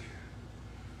say it again.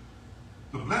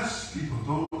 The blessed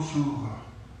people, those who are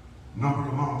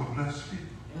numbered among the blessed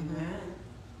people, Amen.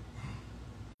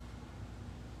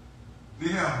 they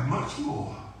have much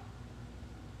more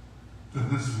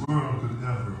than this world could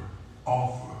ever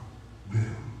offer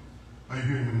them. Are you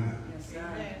hearing me now? Yes,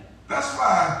 sir. That's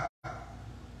why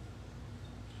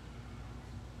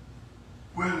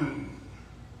when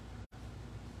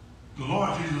the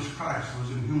Lord Jesus Christ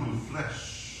was in human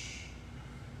flesh,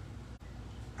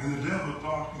 and the devil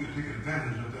thought he could take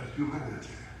advantage of that humanity.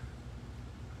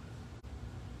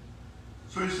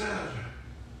 So he said,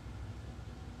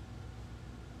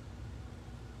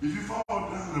 if you fall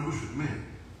down and worship me,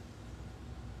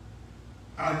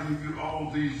 I'll give you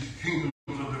all these kingdoms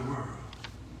of the world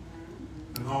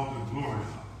and all the glory of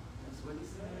them. That's what he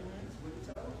said. That's what he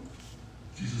told him.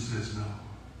 Jesus says no.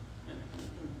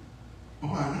 But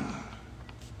why not?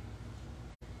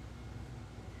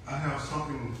 I have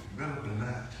something better than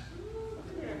that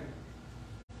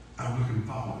I'm looking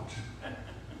forward to.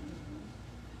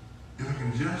 If I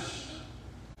can just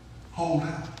hold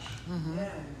out Yeah.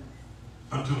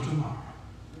 until tomorrow.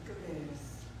 Look at this.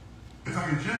 If I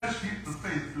can just keep the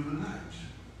faith through the night,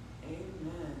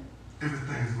 Amen.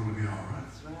 everything's going to be all right.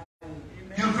 That's right.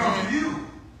 Amen. He'll come to you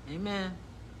Amen.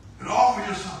 and offer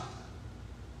you something.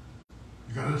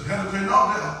 You got to hesitate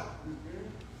no devil.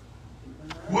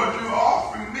 What you're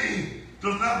offering me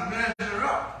does not measure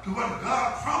up to what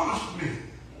God promised me.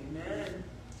 Amen.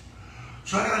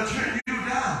 So I got to turn you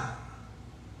down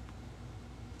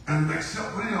and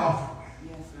accept what he offered me.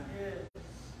 Yes, sir.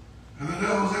 And the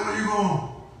devil say, well,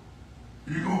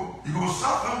 you gonna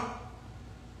suffer.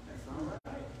 That's all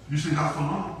right. You say, not for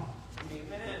long.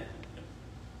 Amen.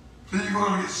 So you're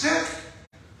gonna get sick.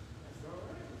 That's all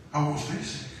right. I won't stay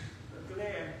sick. Look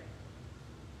there.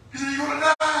 He said, you're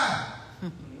gonna die.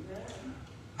 Amen.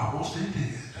 I won't stay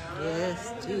dead.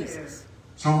 Yes, Jesus.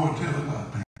 Someone tell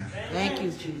God that. Thank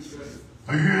you, Jesus.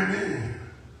 Are you hearing me?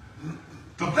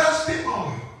 The blessed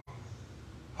people.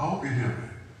 I hope you hear me.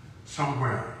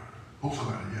 Somewhere. Hope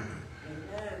somebody hear me.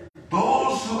 Amen.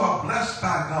 Those who are blessed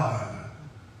by God,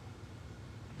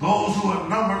 those who are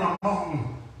numbered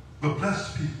among the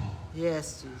blessed people,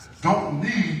 Yes, Jesus. don't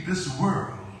need this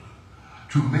world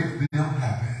to make them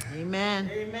happy. Amen.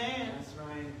 Amen. That's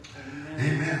right.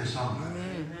 Amen. Amen, somebody.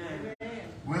 Amen. Amen.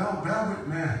 Well, bear with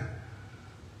me.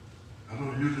 I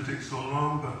don't usually take so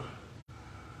long, but,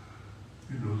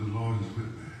 you know, is with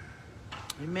me.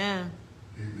 Amen.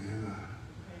 Amen.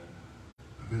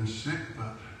 I've been sick, but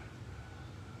I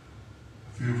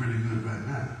feel pretty good right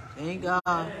now. Thank God.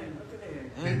 Amen. Look at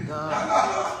there. Thank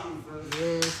God.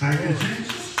 Yes. Thank you, Lord.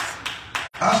 Jesus.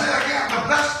 I say again, the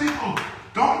blessed people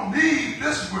don't need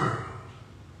this world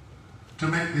to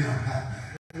make them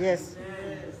happy. Yes.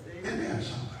 Yes. Amen,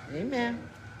 somebody. Amen.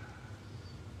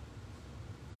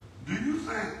 Do you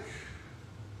think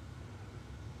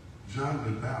John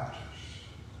the Baptist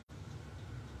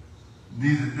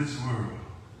needed this world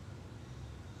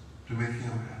to make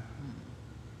him happy?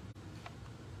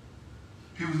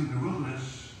 He was in the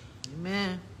wilderness,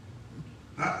 Amen.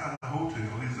 not at a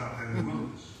hotel, he's out there in the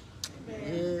wilderness.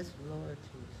 Yes, Lord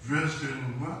Jesus. Dressed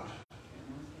in what?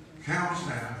 Camel's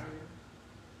hair,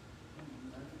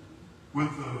 with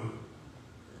a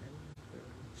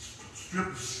strip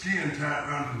of skin tied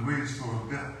around his waist for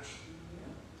a belt.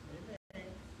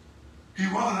 He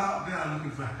wasn't out there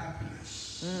looking for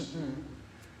happiness.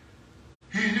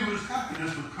 He knew his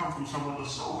happiness would come from some other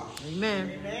source.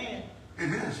 Amen. Amen.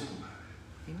 Amen, somebody.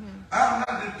 Amen. I'm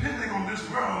not depending on this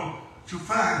world to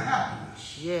find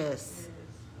happiness. Yes.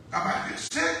 I might get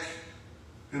sick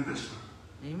in this world.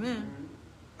 Amen.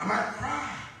 I might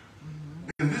cry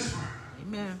in this world.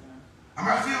 Amen. I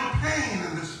might feel pain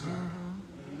in this world.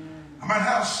 I might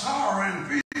have sorrow and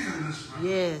grief in this world.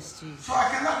 Yes, Jesus. So I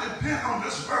cannot depend on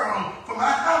this world for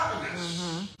my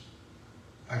happiness.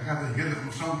 I got to get it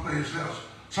from someplace else.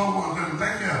 Someone didn't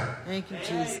thank you. Thank you,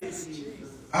 Jesus.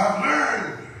 I've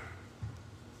learned.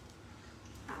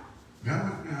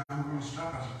 Yeah, I'm going to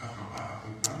stop after a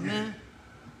while. Amen.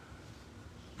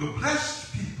 The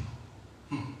blessed people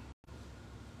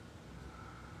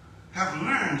have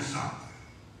learned something.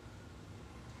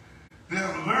 They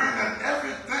have learned that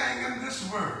everything in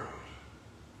this world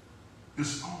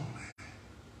is only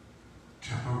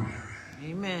temporary.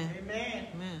 Amen. Amen.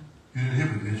 Amen. You didn't hear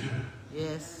me, did you?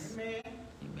 Yes. Amen.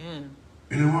 Amen.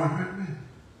 Anyone heard me?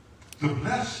 The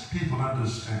blessed people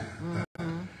understand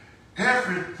that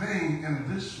everything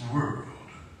in this world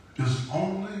is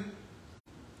only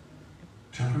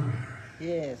temporary.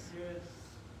 Yes. Yes.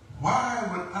 Why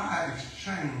would I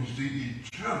exchange the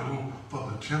eternal for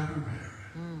the temporary?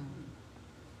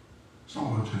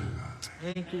 Someone tell me about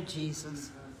that. Thank you,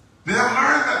 Jesus. They have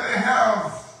learned that they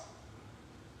have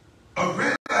a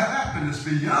greater happiness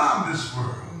beyond this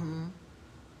world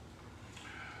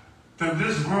than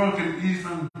this world can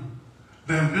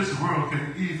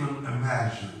even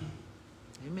imagine.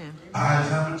 Amen. Eyes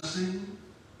haven't seen.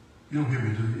 You don't hear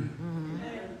me, do you?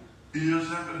 Amen. Ears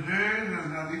haven't heard, and has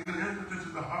not even entered into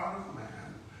the heart of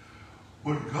man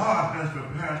what God has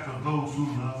prepared for those who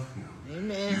love him.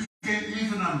 Amen. You can't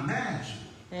even imagine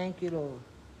Thank you, Lord.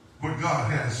 what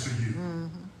God has for you.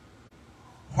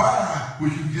 Why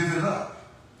would you give it up?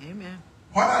 Amen.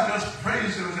 Why not just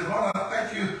praise him and say, Lord, I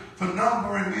thank you for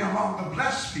numbering me among the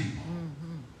blessed people?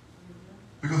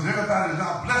 Because everybody's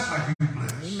not blessed like you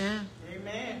blessed. Amen.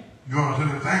 Amen. You ought to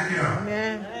tell him, thank you.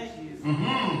 Amen. Thank you.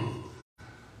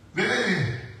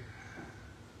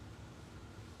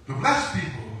 The blessed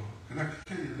people, can I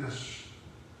tell you this?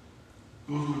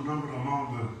 Those who are numbered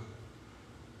among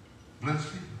the blessed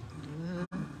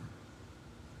people.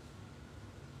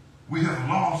 We have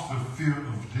lost the fear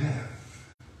of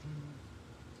death.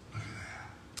 Look at that.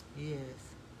 Yes.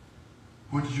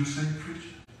 What did you say,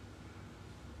 preacher?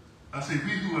 I say,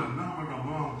 we who are numbered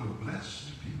among the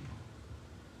blessed people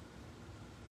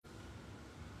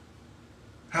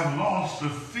have lost the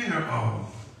fear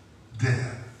of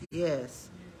death. Yes.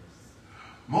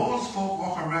 Most folk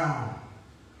walk around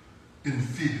in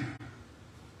fear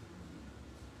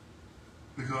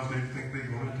because they think they're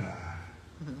going to die.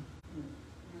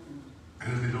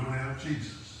 And if they don't have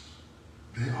Jesus,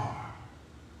 they are.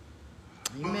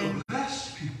 But the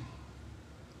blessed people,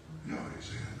 y'all ain't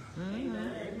saying nothing.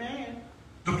 Amen. Amen.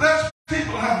 The blessed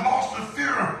people have lost the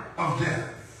fear of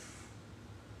death.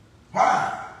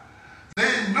 Why?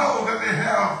 They know that they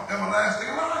have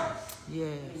everlasting life.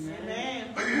 Yes.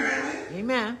 Amen. Are you hearing me?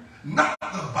 Amen. Not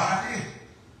the body.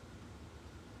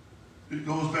 It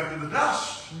goes back to the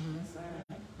dust.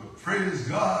 But praise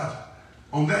God,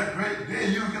 on that great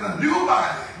day, you get a new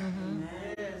body.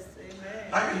 Yes.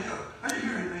 Amen. Are you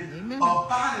hearing me? Amen. A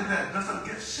body that doesn't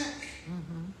get sick.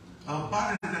 A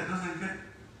body that doesn't get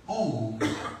old.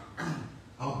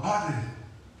 A body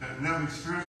that never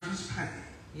experiences pain.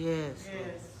 Yes.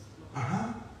 Yes.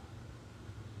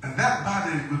 And that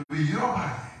body will be your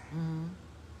body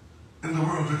in the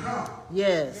world to come.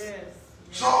 Yes. Yes.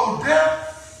 So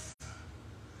death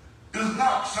is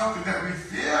not something that we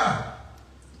fear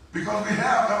because we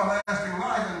have everlasting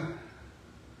life. And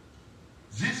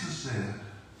Jesus said,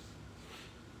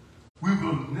 we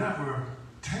will never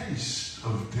taste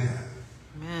of death.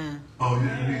 Amen. Oh, you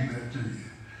didn't read that, did you?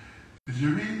 Did you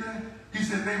read that? He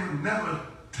said they would never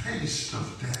taste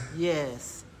of death.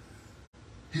 Yes.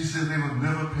 He said they would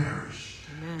never perish.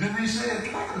 Amen. Didn't he say it?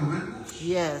 Can I get a witness?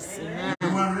 Yes. Amen.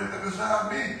 You want to read that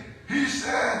beside me? He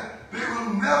said they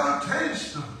will never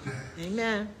taste of death.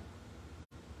 Amen.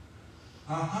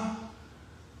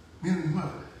 Meaning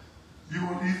what? You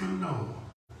won't even know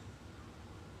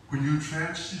when you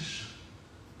transition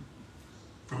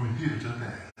from here to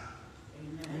there.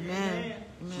 Amen.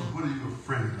 So what are you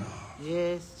afraid of?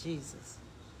 Yes, Jesus.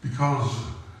 Because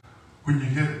when you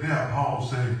get there, Paul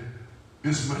said,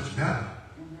 it's much better.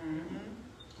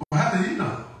 Well, how did he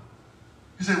know?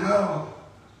 He said, well,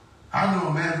 I know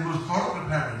a man who was caught up in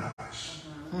paradise.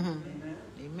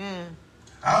 Amen.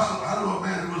 I know a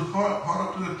man who was caught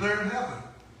up to the third heaven.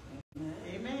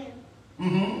 Amen.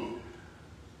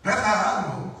 That's how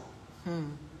I know.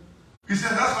 He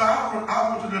said, that's why I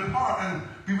want to depart and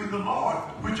be with the Lord,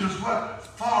 which is what?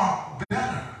 Far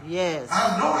better. Yes.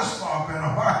 I know it's far better.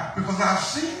 Why? Because I've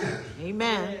seen it.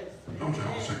 Amen. Don't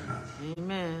y'all say nothing.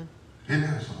 Amen.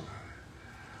 Amen, somebody.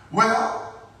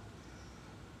 Well,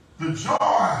 the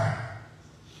joy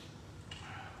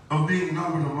of being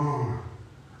numbered among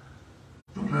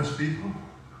the blessed people,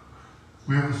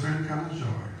 we have a certain kind of joy.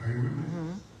 Are you with me?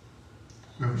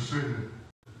 We have a certain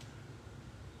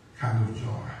kind of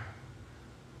joy,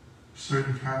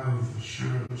 certain kind of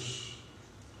assurance,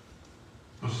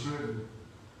 a certain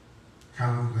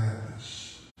kind of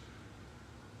gladness.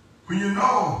 When you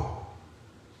know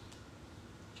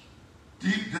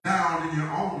deep down in your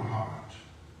own heart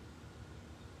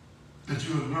that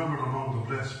you are numbered among the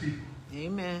blessed people.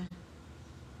 Amen.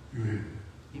 You hear me?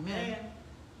 Amen.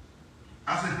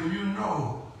 I said, when you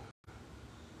know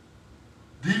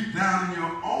deep down in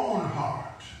your own heart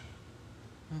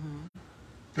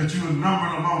that you are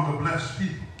numbered among the blessed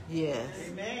people. Yes.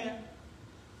 Amen.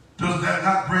 Does that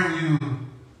not bring you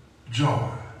joy?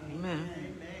 Amen.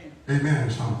 Amen,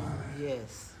 somebody.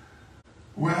 Yes.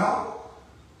 Well,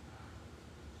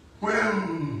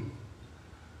 when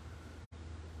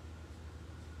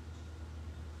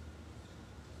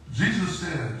Jesus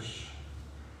says,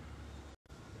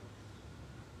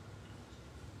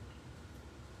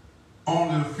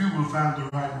 only a few will find the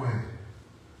right way,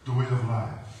 the way of life.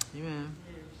 Amen.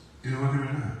 You know what I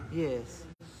mean now? Yes.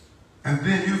 And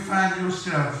then you find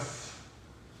yourself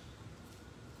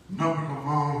numbered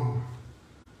among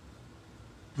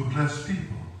the blessed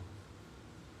people.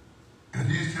 And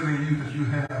he's telling you that you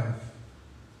have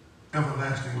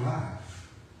everlasting life.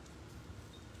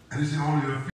 And he said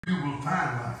only a few will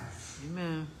find life.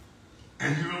 Amen.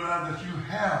 And you realize that you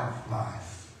have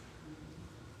life.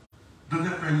 Doesn't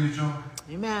that bring you joy?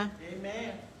 Amen.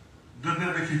 Amen. Doesn't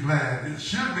that make you glad? It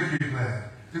should make you glad.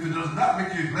 If it does not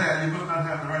make you glad, you must not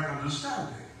have the right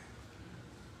understanding.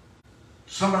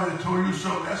 Somebody told you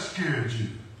something that scared you.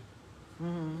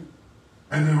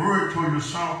 And the word told you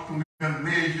something that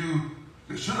made you,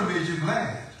 that should have made you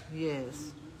glad.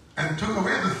 Yes. And took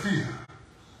away the fear.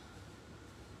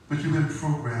 But you've been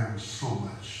programmed so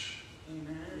much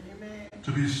Amen.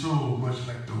 to be so much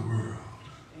like the world.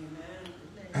 Amen.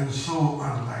 And so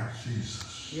unlike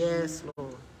Jesus. Yes,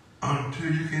 Lord.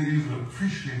 Until you can even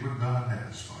appreciate what God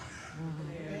has for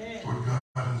you. Amen. What God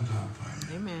has done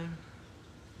for you. Amen.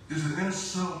 It's an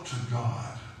insult to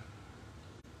God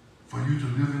for you to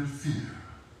live in fear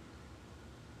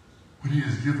when he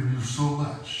has given you so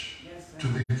much to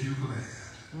make you glad.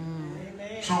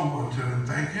 Amen. Someone tell him,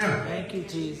 thank you. Thank you,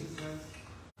 Jesus.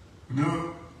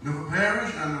 Never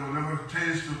perish and will never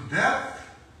taste of death.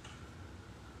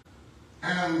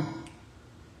 And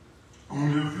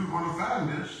only if you want to find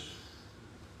this,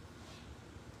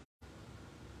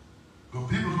 the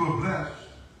people who are blessed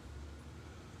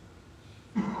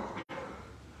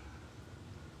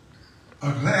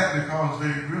are glad because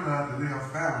they realize that they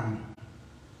have found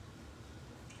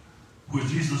what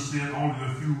Jesus said only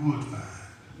a few would find.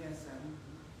 Yes, sir.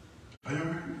 Are you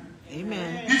hearing me?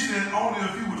 Amen. He said only a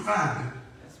few would find it,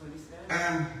 That's what he said.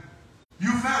 and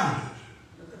you found it.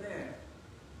 Look at that.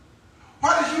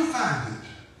 Why did you find it?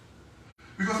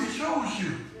 Because he chose you.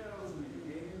 Chose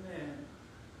me. Amen.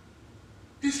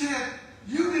 He said,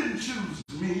 you didn't choose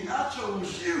me, I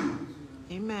chose you.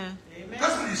 Amen. Amen.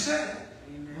 That's what he said.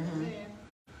 Amen.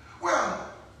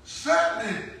 Well,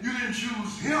 certainly you didn't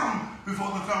choose him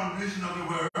before the foundation of the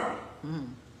world.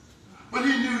 But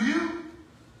he knew you.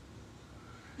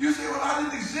 You say, well, I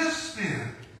didn't exist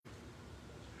then.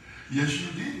 Yes,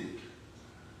 you did.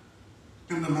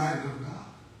 In the mind of God.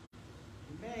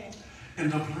 Amen. In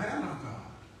the plan of God.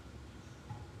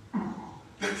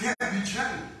 That can't be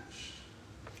changed.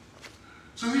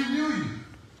 So he knew you.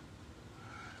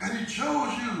 And he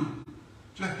chose you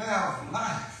to have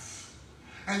life.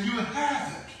 And you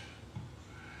have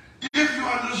it. If you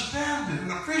understand it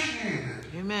and appreciate it,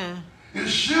 Amen. it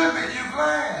should make you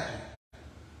glad.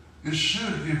 It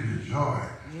should give you joy.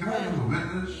 Can I give a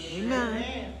witness?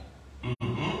 Amen.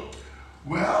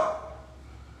 Well,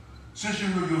 since you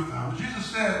know your family, Jesus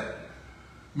said,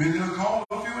 many are called,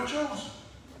 a few are chosen.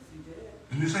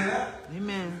 Didn't he say that?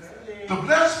 Amen. The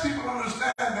blessed people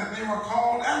understand that they were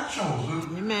called and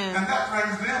chosen. Amen. And that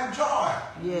brings them joy.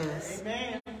 Yes.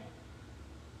 Amen.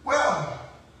 Well,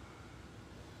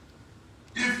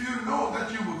 if you know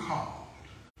that you were called,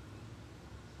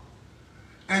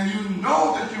 and you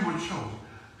know that you were chosen,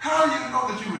 how do you know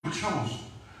that you were chosen?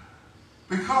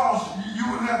 Because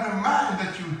you would have the mind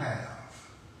that you have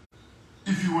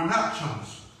if you were not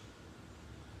chosen.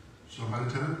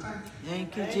 Somebody tell them thank you.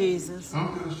 Thank you, Jesus. I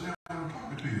don't understand what I'm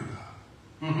talking to you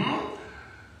about.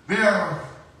 They are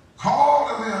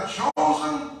called and they are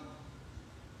chosen,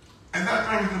 and that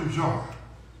brings them joy.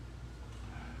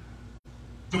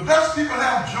 The blessed people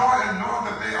have joy in knowing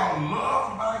that they are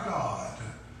loved by God.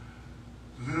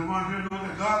 Does anyone here know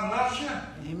that God loves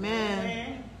you?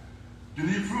 Amen. Did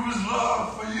he prove his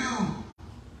love for you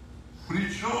when he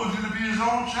chose you to be his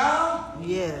own child?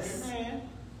 Yes. Amen.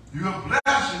 You are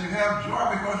blessed and you have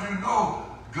joy because you know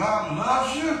God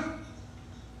loves you. Amen.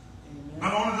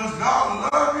 Not only does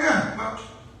God love you, but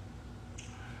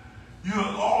you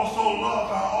are also loved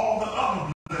by all the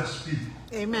other blessed people.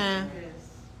 Amen. Yes.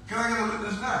 Can I get a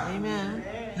witness now? Amen.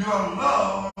 You are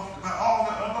loved by all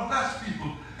the other blessed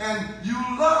people. And you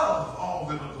love all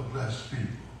the other blessed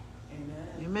people. Amen.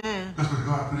 Amen. That's what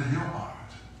God put in your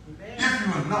heart. Amen. If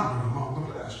you are numbered among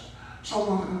the blessed.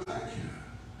 Someone will thank you.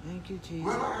 Thank you, Jesus.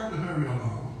 Well, I have to hurry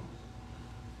along.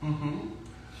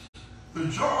 The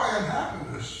joy and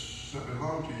happiness that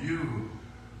belong to you,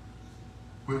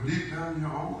 but deep down in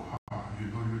your own heart, you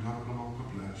know you're not among the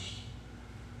blessed.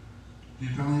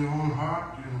 Deep down in your own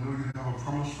heart, you know you have a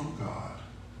promise from God.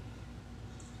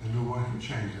 And no one can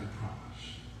change that promise.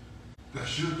 That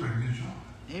should bring you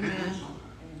joy. Amen.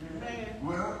 Amen.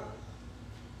 Well,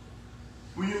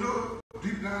 when you know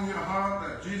deep down in your heart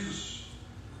that Jesus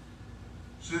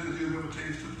said that he'll never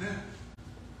taste of death,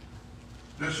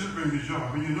 that should bring you joy.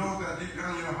 When you know that deep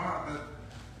down in your heart that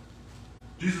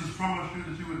Jesus promised you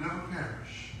that you would never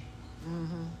perish.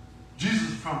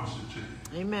 Jesus promised it to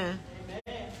you. Amen.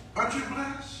 Amen. Aren't you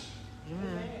blessed?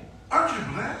 Amen. Aren't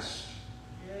you blessed?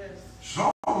 Yes.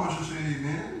 Someone should say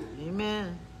amen.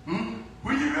 Amen.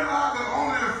 When you realize that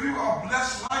only a few are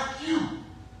blessed like you,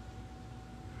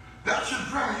 that should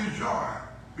bring you joy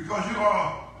because you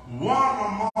are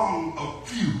one among a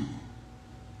few.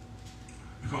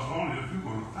 Because only a few are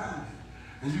going to find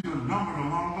it. And you are numbered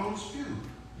among those few.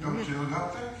 Don't tell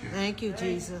God thank you. Thank you,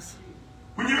 Jesus.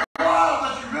 When you realize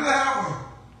that you really have a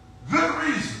good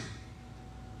reason,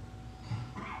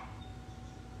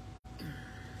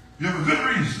 you have a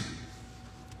good reason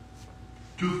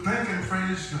to thank and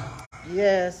praise God.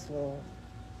 Yes, Lord.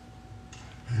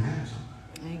 Amen.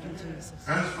 Thank you, Jesus.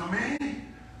 As for me,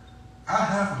 I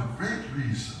have a great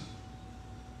reason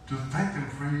to thank and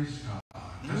praise God.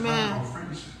 That's why I'm going to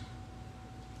praise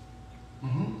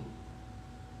Him.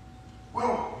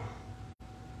 Well,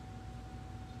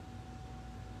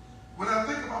 when I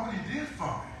think about what He did for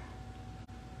me,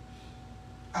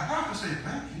 I have to say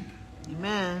thank you.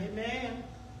 Amen. Amen.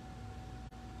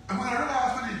 And when I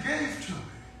realize what He gave to me,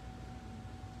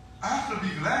 I have to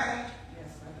be glad.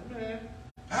 Yes, amen.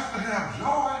 I have to have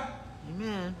joy.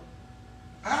 Amen.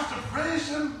 I have to praise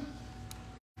Him.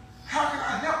 How can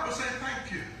I help but say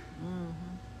thank you?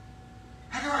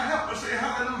 How can I help but say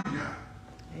hallelujah?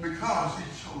 Because He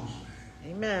chose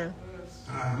me. Amen.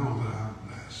 And I know that I'm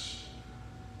blessed.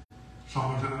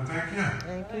 Someone tell Him thank you.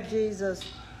 Thank you, Jesus.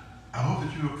 I hope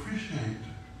that you appreciate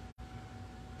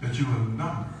that you are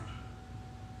numbered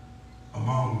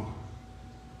among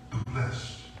the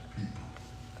blessed people.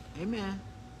 Amen.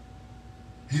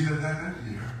 He that hath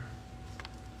an ear,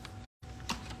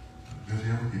 let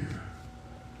him hear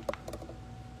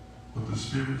what the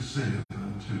Spirit saith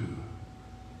unto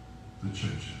the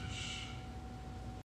churches.